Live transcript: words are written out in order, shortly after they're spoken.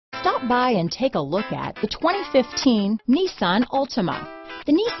Stop by and take a look at the 2015 Nissan Altima.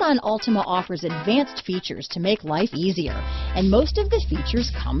 The Nissan Altima offers advanced features to make life easier, and most of the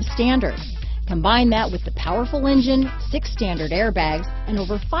features come standard. Combine that with the powerful engine, 6 standard airbags, and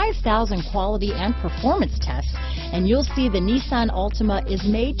over 5,000 quality and performance tests, and you'll see the Nissan Altima is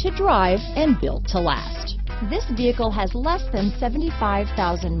made to drive and built to last. This vehicle has less than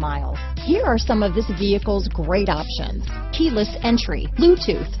 75,000 miles. Here are some of this vehicle's great options: keyless entry,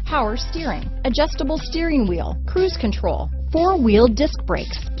 Bluetooth, power steering, adjustable steering wheel, cruise control, 4-wheel disc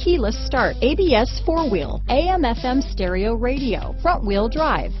brakes, keyless start, ABS 4-wheel, AM/FM stereo radio, front-wheel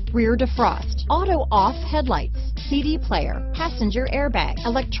drive, rear defrost, auto-off headlights, CD player, passenger airbag,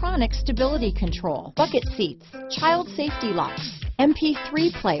 electronic stability control, bucket seats, child safety locks,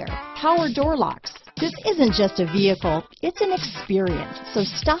 MP3 player, power door locks. This isn't just a vehicle, it's an experience. So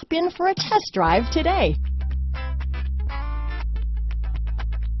stop in for a test drive today.